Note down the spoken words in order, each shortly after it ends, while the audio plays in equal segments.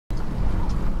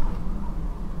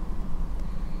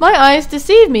My eyes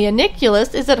deceive me. A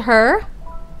Niculus? Is it her?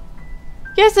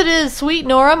 Yes, it is, sweet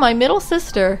Norah, my middle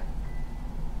sister.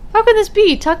 How can this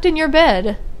be, tucked in your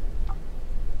bed?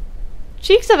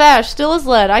 Cheeks of ash, still as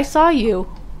lead. I saw you.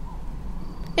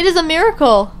 It is a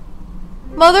miracle.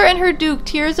 Mother and her duke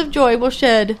tears of joy will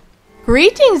shed.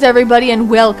 Greetings, everybody, and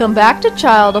welcome back to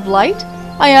Child of Light.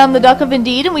 I am the Duck of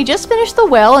Indeed, and we just finished the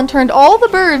well and turned all the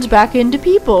birds back into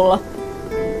people.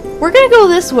 We're gonna go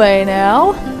this way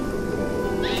now.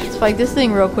 Let's fight this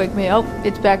thing real quick. Oh,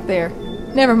 it's back there.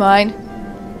 Never mind.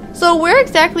 So where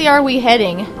exactly are we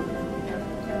heading?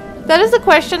 That is the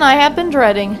question I have been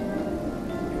dreading.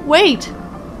 Wait.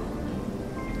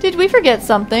 Did we forget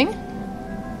something?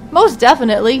 Most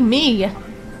definitely me.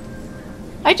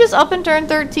 I just up and turned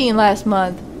 13 last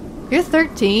month. You're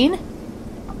 13?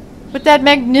 With that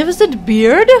magnificent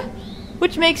beard?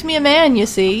 Which makes me a man, you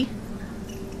see.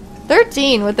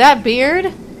 13 with that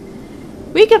beard?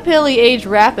 We Capilli age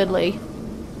rapidly.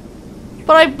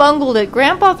 But I bungled it.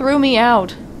 Grandpa threw me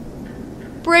out.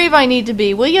 Brave I need to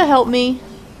be. Will you help me?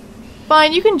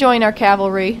 Fine, you can join our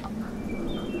cavalry.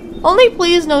 Only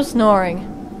please no snoring.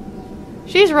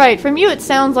 She's right. From you it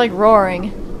sounds like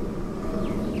roaring.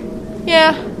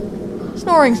 Yeah,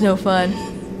 snoring's no fun.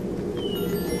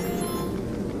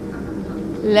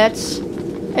 Let's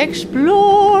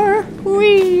explore.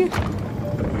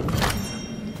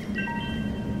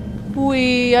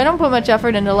 I don't put much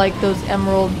effort into like those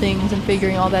emerald things and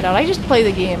figuring all that out. I just play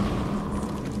the game.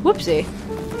 Whoopsie.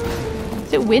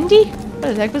 Is it windy? What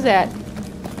the heck was that? I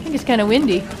think it's kind of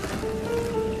windy.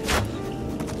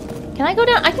 Can I go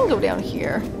down? I can go down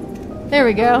here. There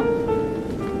we go.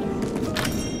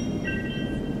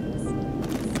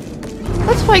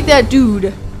 Let's fight that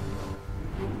dude.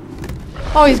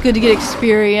 Always good to get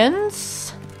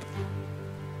experience.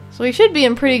 So we should be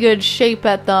in pretty good shape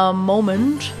at the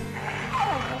moment.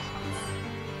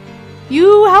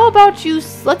 How about you,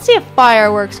 let's see if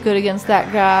fire works good against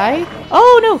that guy.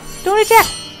 Oh no, don't attack.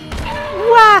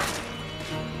 Wah!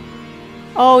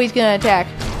 Oh, he's gonna attack.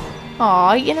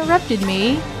 Aw, he interrupted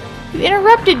me. You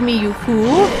interrupted me, you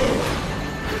fool.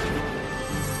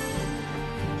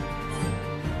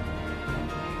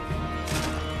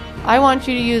 I want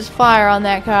you to use fire on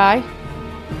that guy.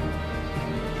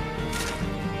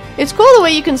 It's cool the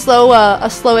way you can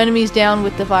slow enemies down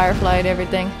with the firefly and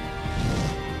everything.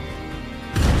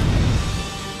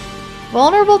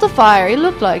 Vulnerable to fire. It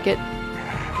looked like it.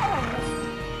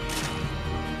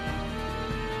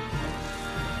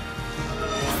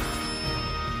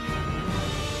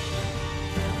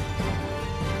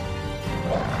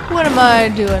 What am I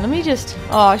doing? Let me just...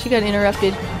 Oh, she got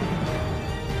interrupted.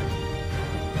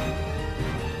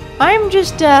 I'm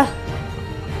just, I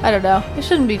don't know. It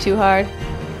shouldn't be too hard.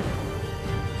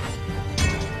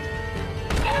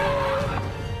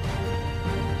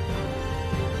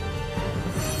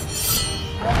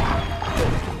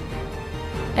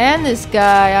 And this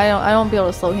guy, I won't be able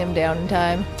to slow him down in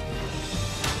time.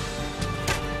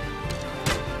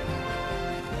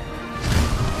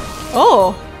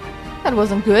 Oh, that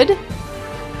wasn't good.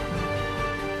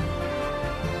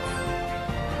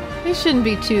 This shouldn't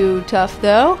be too tough,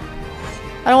 though.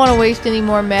 I don't want to waste any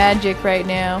more magic right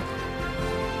now.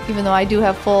 Even though I do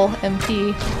have full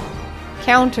MP.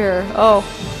 Counter. Oh.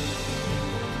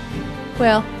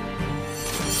 Well.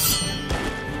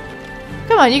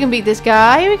 Come on, you can beat this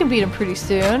guy. We can beat him pretty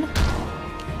soon.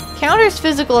 Counters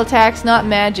physical attacks, not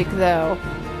magic, though.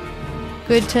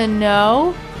 Good to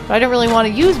know. But I don't really want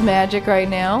to use magic right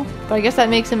now. But I guess that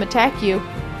makes him attack you.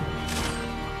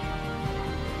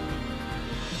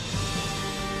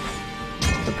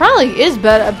 It probably is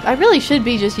better. I really should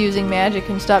be just using magic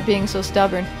and stop being so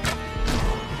stubborn.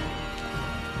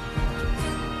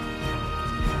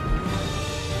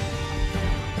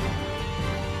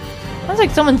 Sounds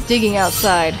like someone's digging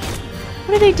outside.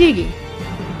 What are they digging?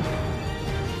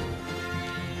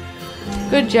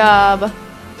 Good job.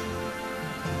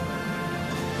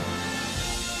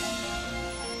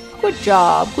 Good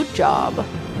job, good job.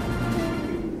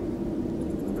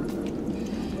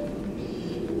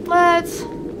 Let's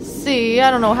see.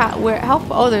 I don't know how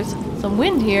oh, there's some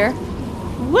wind here.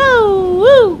 Whoa,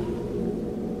 woo!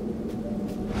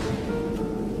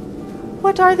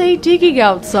 What are they digging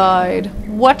outside?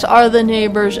 What are the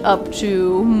neighbors up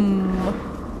to?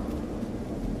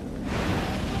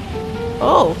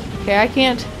 Oh, okay, I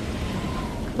can't.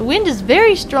 The wind is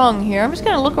very strong here. I'm just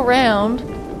gonna look around.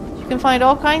 You can find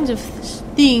all kinds of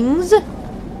things.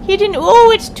 Hidden.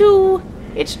 Oh, it's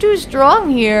too strong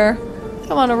here.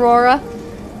 Come on, Aurora.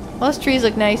 Those trees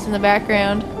look nice in the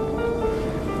background.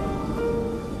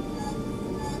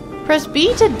 Press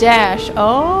B to dash.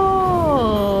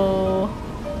 Oh.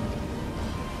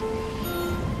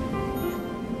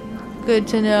 Good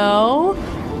to know.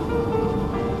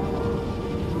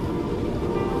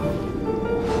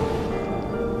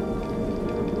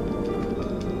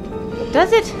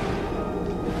 Does it?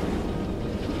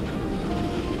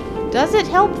 Does it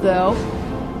help though?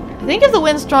 I think if the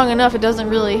wind's strong enough, it doesn't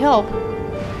really help.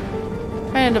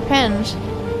 Kinda depends.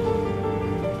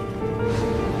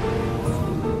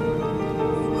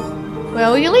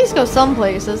 Well, we at least go some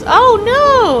places. Oh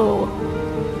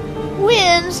no!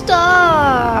 Wind,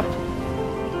 stop!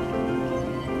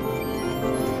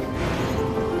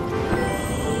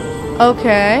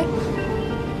 Okay.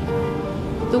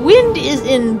 The wind is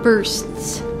in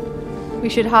bursts. We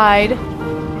should hide.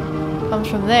 Comes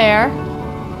from there.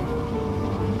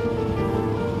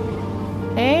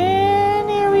 And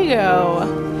here we go.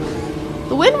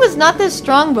 The wind was not this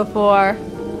strong before.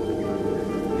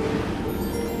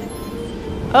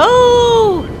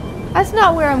 Oh! That's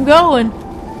not where I'm going.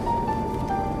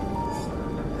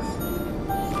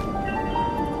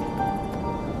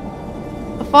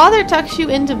 A father tucks you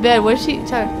into bed. What's he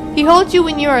He holds you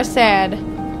when you are sad.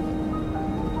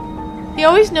 He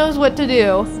always knows what to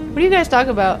do. What do you guys talk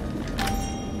about?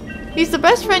 He's the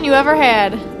best friend you ever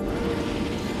had.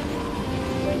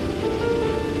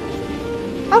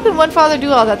 How can one father do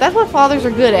all that? That's what fathers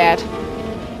are good at.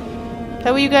 Is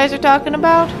that what you guys are talking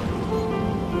about?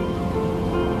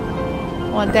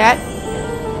 Want that?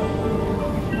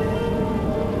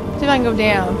 See if I can go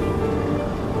down.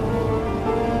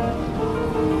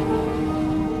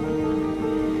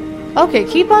 Okay,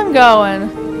 keep on going.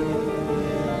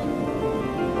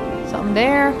 Something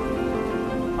there.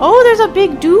 Oh, there's a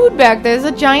big dude back there.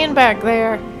 There's a giant back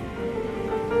there.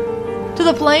 To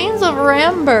the plains of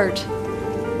Rambert.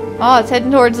 Oh, it's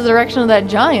heading towards the direction of that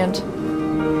giant.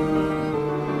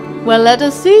 Well, let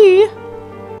us see.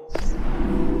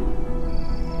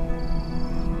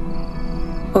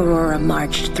 Aurora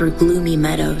marched through gloomy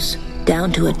meadows,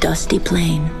 down to a dusty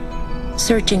plain,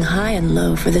 searching high and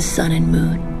low for the sun and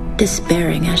moon,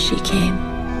 despairing as she came.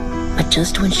 But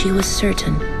just when she was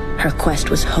certain her quest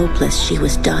was hopeless, she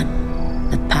was done.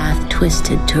 The path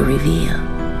twisted to reveal.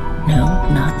 No,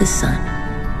 not the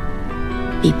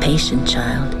sun. Be patient,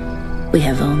 child. We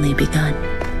have only begun.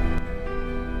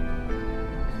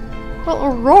 Well,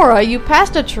 Aurora, you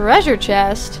passed a treasure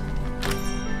chest.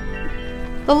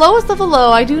 The lowest of the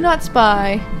low I do not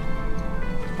spy.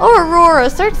 Oh, Aurora,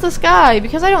 search the sky,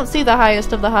 because I don't see the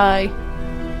highest of the high.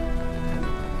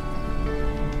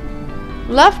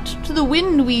 Left to the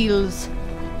wind wheels.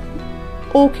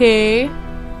 Okay.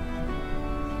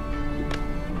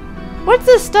 What's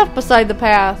this stuff beside the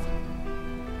path?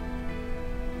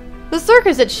 The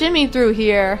circus that shimmied through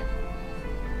here.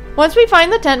 Once we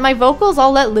find the tent, my vocals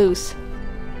I'll let loose.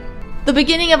 The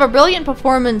beginning of a brilliant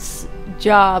performance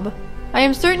job. I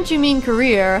am certain you mean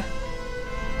career.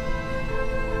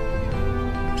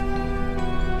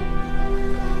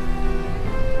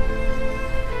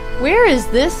 Where is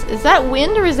this? Is that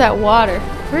wind or is that water?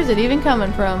 Where is it even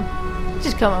coming from? It's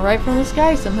just coming right from the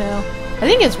sky somehow. I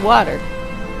think it's water.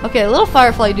 Okay, a little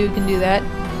firefly dude can do that.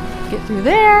 Get through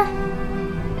there.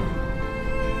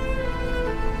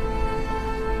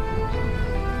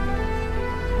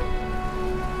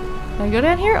 Can I go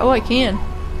down here? Oh, I can.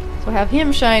 So have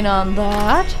him shine on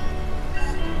that.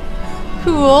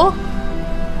 Cool.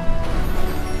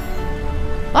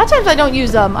 A lot of times I don't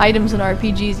use items in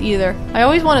RPGs either. I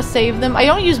always want to save them. I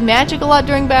don't use magic a lot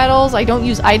during battles. I don't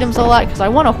use items a lot because I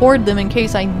want to hoard them in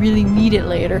case I really need it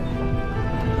later.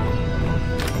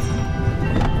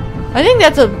 I think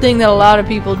that's a thing that a lot of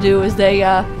people do is they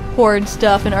hoard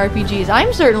stuff in RPGs.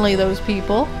 I'm certainly those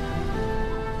people.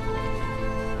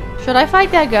 Should I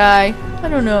fight that guy? I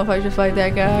don't know if I should fight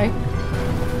that guy.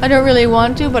 I don't really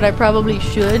want to, but I probably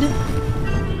should.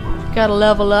 Gotta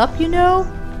level up, you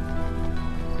know?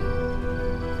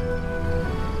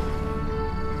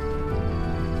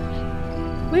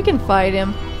 We can fight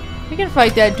him. We can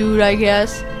fight that dude, I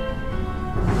guess.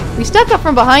 We stuck up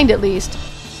from behind at least.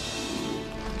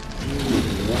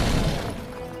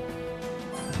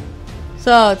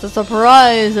 So, it's a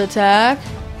surprise attack.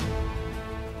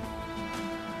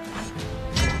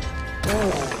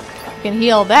 Can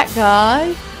heal that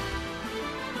guy.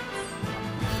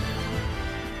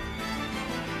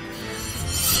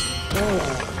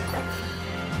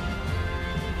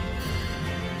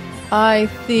 I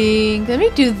think... Let me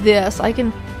do this. I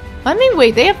can... I mean,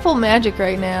 wait, they have full magic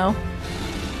right now.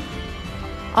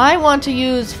 I want to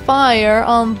use fire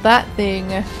on that thing.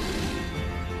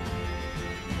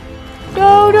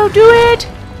 No, don't do it!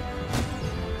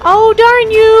 Oh,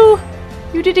 darn you!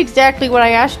 You did exactly what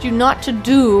I asked you not to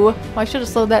do. I should have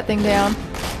slowed that thing down.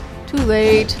 Too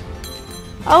late.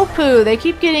 Oh, poo. They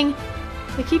keep getting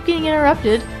I keep getting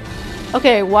interrupted.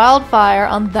 Okay, wildfire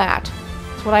on that.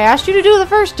 That's what I asked you to do the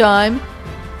first time.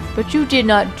 But you did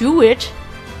not do it.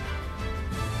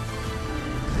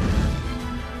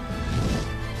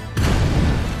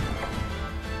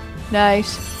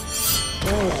 Nice.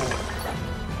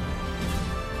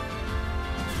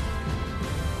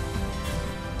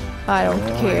 I don't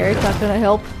care. It's not gonna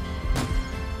help.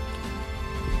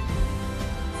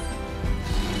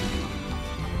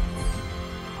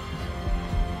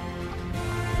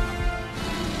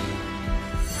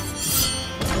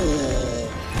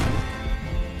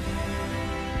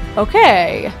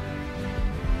 Okay.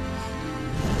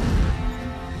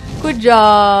 Good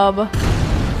job.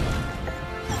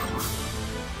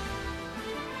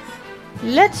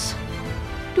 Let's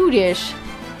do this.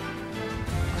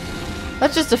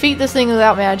 Let's just defeat this thing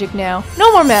without magic now.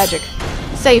 No more magic.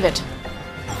 Save it.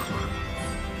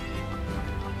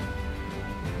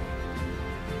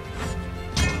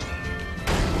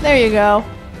 There you go.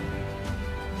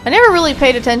 I never really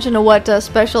paid attention to what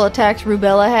special attacks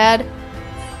Rubella had.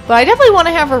 But I definitely want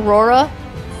to have Aurora,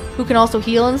 who can also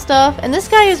heal and stuff. And this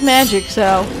guy is magic,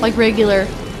 so, like regular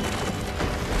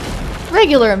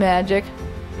magic.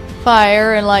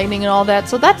 Fire and lightning and all that.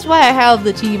 So that's why I have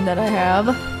the team that I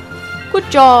have. Good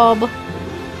job.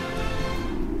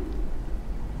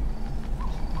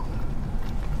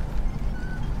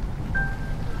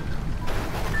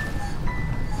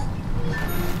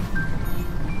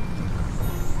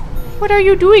 What are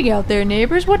you doing out there,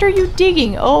 neighbors? What are you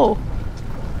digging? Oh.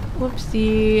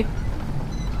 Whoopsie.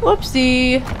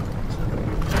 Whoopsie.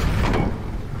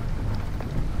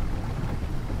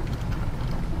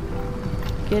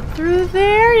 Get through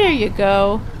there. There you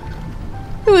go.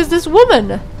 Who is this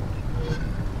woman?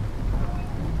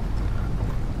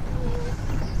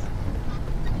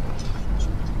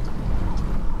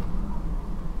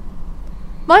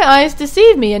 My eyes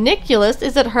deceive me. A Niculus?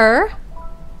 Is it her?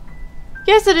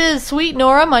 Yes, it is, sweet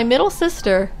Norah, my middle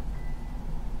sister.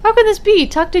 How can this be,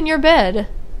 tucked in your bed?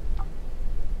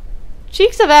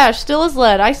 Cheeks of ash, still as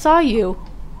lead, I saw you.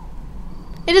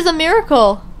 It is a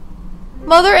miracle.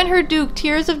 Mother and her duke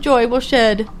tears of joy will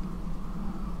shed.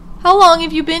 How long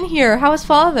have you been here? How is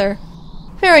father?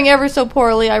 Faring ever so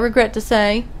poorly, I regret to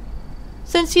say.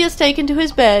 Since he has taken to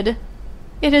his bed,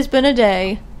 it has been a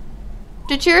day.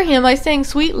 To cheer him I sang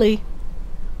sweetly,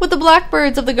 with the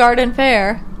blackbirds of the garden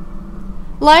fair.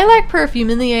 Lilac perfume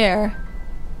in the air.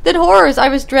 Then horrors, I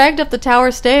was dragged up the tower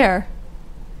stair,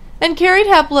 and carried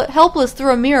helpless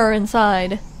through a mirror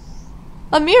inside.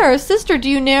 A mirror? Sister, do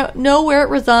you know where it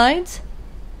resides?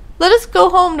 Let us go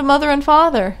home to mother and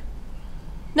father.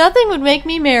 Nothing would make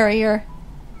me merrier.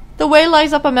 The way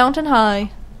lies up a mountain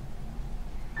high.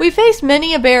 We face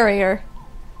many a barrier.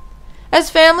 As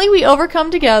family we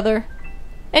overcome together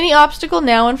any obstacle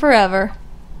now and forever.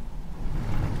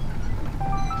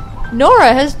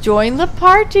 Norah has joined the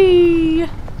party.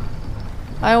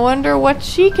 I wonder what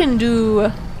she can do.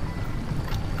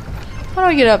 How do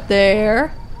I get up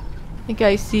there? I think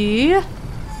I see.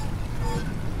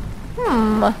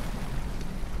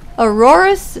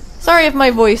 Aurora. Sorry if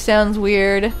my voice sounds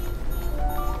weird.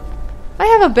 I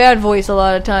have a bad voice a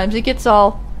lot of times. It gets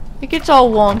all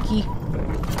wonky.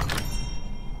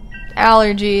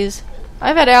 Allergies.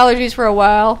 I've had allergies for a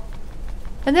while.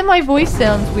 And then my voice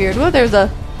sounds weird. Whoa, there's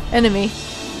a enemy.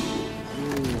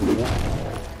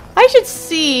 I should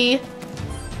see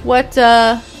what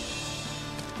that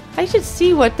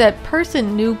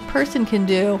new person can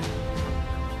do.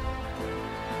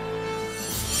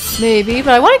 Maybe,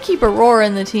 but I want to keep Aurora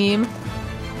in the team.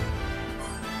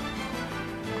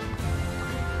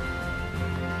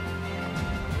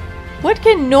 What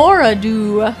can Norah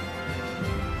do?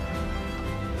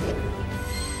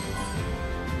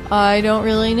 I don't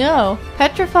really know.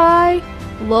 Petrify,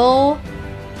 lull,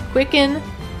 quicken.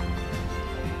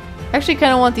 Actually,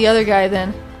 kind of want the other guy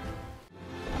then.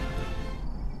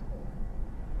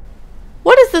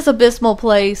 What is this abysmal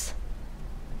place?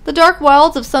 The dark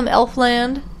wilds of some elf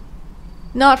land?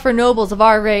 Not for nobles of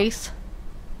our race.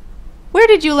 Where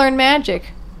did you learn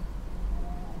magic?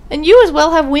 And you as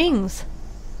well have wings.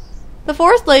 The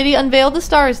forest lady unveiled the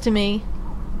stars to me.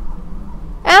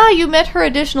 Ah, you met her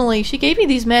additionally. She gave me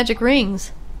these magic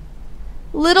rings.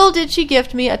 Little did she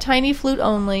gift me a tiny flute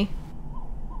only.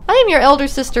 I am your elder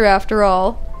sister after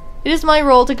all. It is my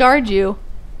role to guard you.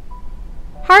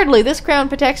 Hardly this crown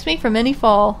protects me from any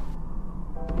fall.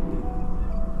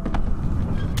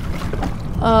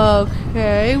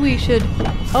 Okay, we should...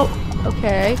 Oh,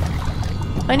 okay.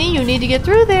 Honey, you need to get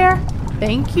through there.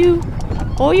 Thank you.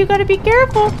 Oh, you gotta be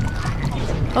careful.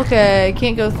 Okay,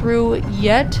 can't go through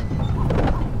yet.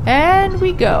 And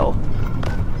we go.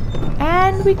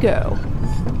 And we go.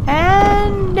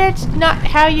 And that's not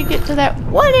how you get to that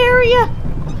one area.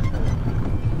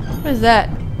 What is that?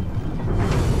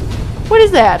 What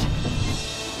is that?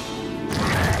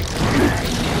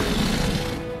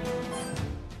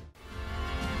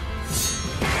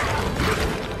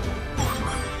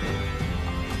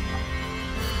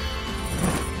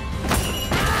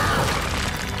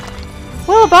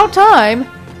 Well, about time.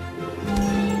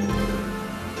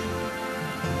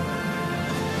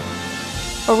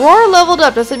 Aurora leveled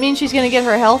up. Does it mean she's gonna get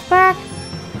her health back?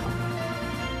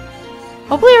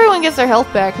 Hopefully everyone gets their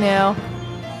health back now.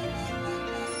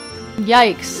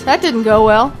 Yikes, that didn't go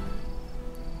well.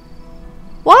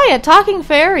 Why, a talking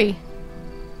fairy?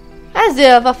 As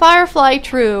if a firefly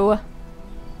true.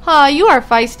 Ha, you are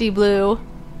feisty, Blue.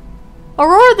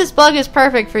 Aurora, this bug is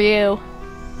perfect for you.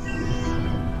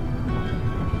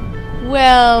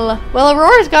 Well,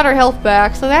 Aurora's got her health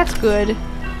back, so that's good.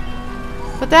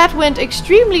 But that went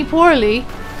extremely poorly.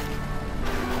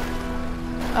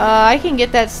 I can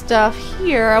get that stuff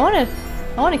here. I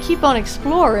wanna keep on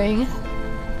exploring.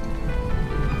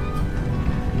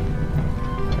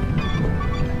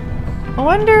 I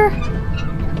wonder.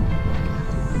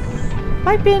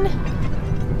 I've been.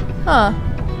 Huh.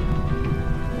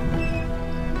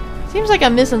 Seems like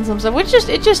I'm missing some stuff.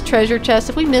 It's just treasure chests.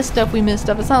 If we miss stuff, we miss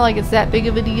stuff. It's not like it's that big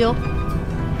of a deal.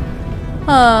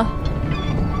 Huh.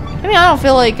 I mean, I don't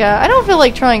feel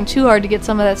like trying too hard to get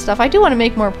some of that stuff. I do want to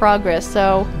make more progress,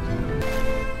 so.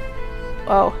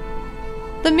 Oh.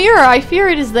 The mirror, I fear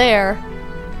it is there.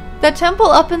 That temple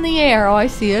up in the air. Oh, I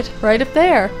see it. Right up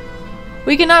there.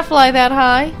 We cannot fly that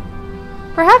high.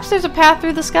 Perhaps there's a path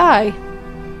through the sky.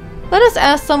 Let us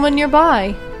ask someone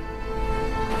nearby.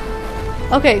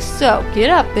 Okay, so, get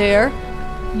up there.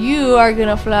 You are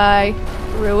gonna fly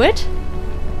through it.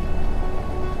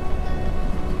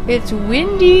 It's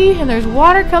windy, and there's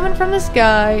water coming from the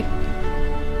sky.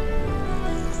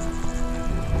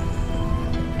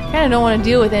 Kinda don't want to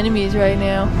deal with enemies right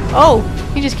now. Oh!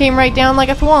 He just came right down like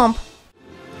a thwomp.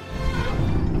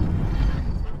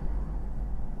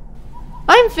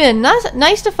 I'm Finn.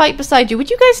 Nice to fight beside you. Would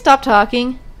you guys stop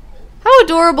talking? How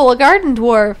adorable, a garden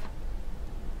dwarf.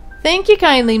 Thank you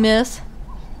kindly, miss.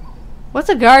 What's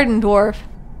a garden dwarf?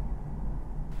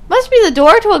 Must be the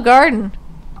door to a garden.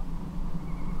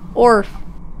 Orf.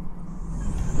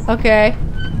 Okay.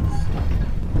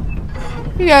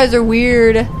 You guys are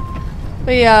weird.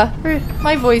 But yeah,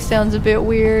 my voice sounds a bit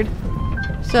weird.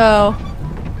 So,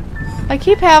 I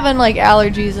keep having like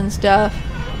allergies and stuff.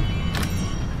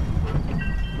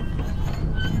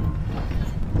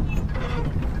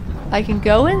 I can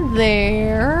go in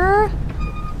there.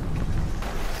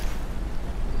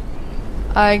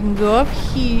 I can go up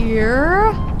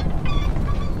here.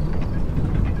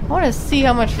 I want to see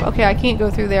how much. Okay, I can't go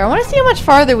through there. I want to see how much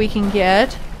farther we can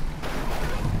get.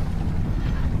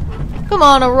 Come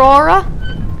on, Aurora.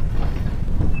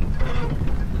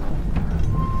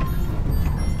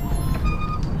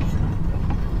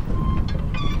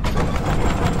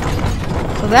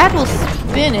 So that will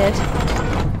spin it.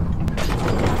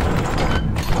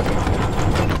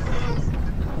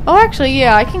 Oh, actually,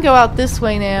 yeah, I can go out this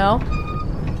way now.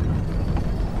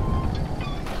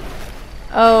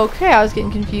 Okay, I was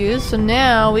getting confused. So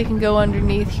now we can go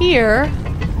underneath here.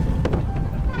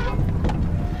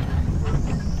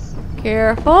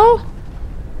 Careful.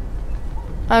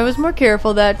 I was more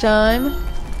careful that time.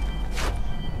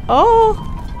 Oh!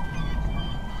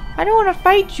 I don't want to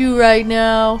fight you right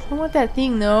now. I want that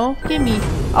thing though. Gimme.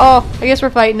 Oh, I guess we're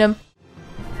fighting him.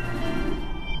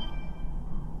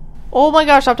 Oh my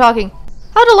gosh, stop talking.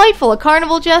 How delightful, a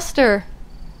carnival jester.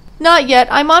 Not yet.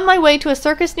 I'm on my way to a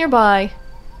circus nearby.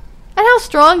 And how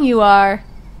strong you are.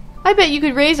 I bet you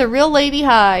could raise a real lady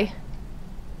high.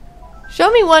 Show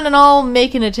me one and I'll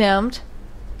make an attempt.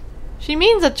 She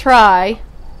means a try.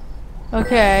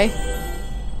 Okay.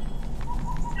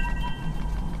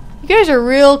 You guys are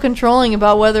real controlling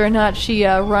about whether or not she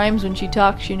rhymes when she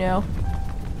talks, you know.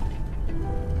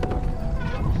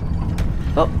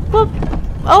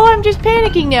 Oh, I'm just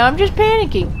panicking now. I'm just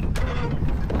panicking.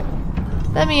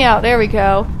 Let me out. There we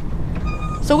go.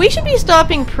 So we should be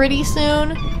stopping pretty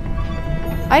soon.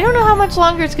 I don't know how much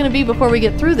longer it's going to be before we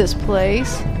get through this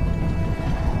place.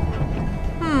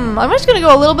 I'm just going to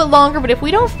go a little bit longer, but if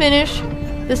we don't finish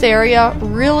this area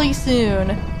really soon,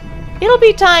 it'll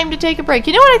be time to take a break.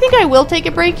 You know what? I think I will take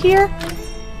a break here.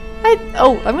 I'm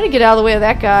going to get out of the way of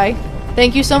that guy.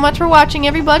 Thank you so much for watching,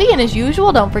 everybody, and as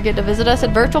usual, don't forget to visit us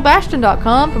at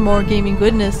virtualbastion.com for more gaming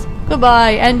goodness.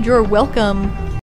 Goodbye, and you're welcome.